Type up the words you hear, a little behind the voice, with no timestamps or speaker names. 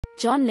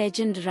John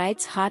Legend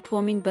writes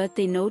heartwarming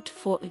birthday note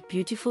for a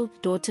beautiful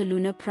daughter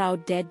Luna.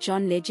 Proud dad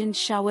John Legend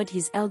showered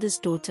his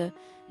eldest daughter,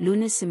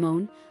 Luna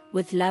Simone,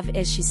 with love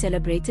as she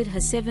celebrated her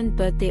 7th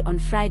birthday on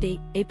Friday,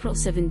 April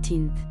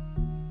 17th.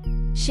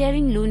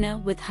 Sharing Luna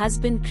with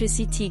husband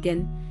Chrissy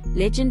Teigen,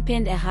 Legend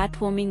penned a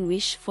heartwarming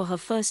wish for her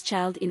first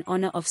child in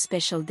honor of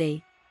special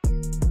day.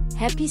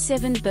 Happy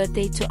 7th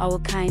birthday to our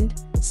kind,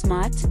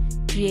 smart,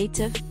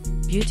 creative,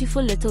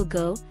 beautiful little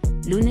girl,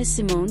 Luna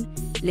Simone,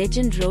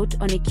 Legend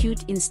wrote on a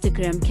cute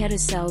Instagram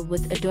carousel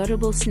with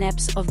adorable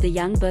snaps of the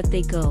young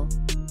birthday girl.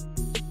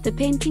 The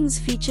paintings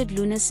featured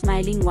Luna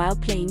smiling while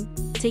playing,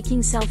 taking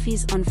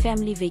selfies on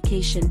family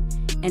vacation,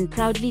 and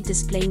proudly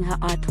displaying her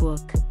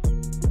artwork.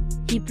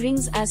 He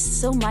brings us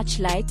so much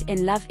light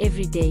and love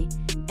every day,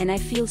 and I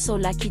feel so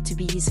lucky to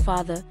be his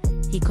father,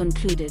 he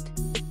concluded.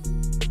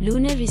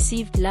 Luna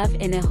received love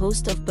and a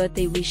host of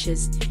birthday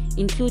wishes,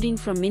 including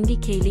from Mindy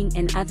Kaling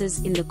and others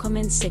in the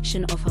comments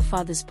section of her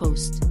father's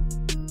post.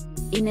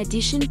 In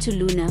addition to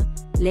Luna,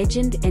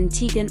 Legend and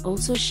Teigen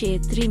also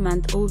shared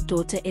 3-month-old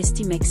daughter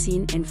Esty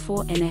Maxine and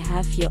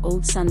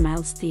 4.5-year-old son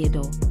Miles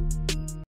Theodore.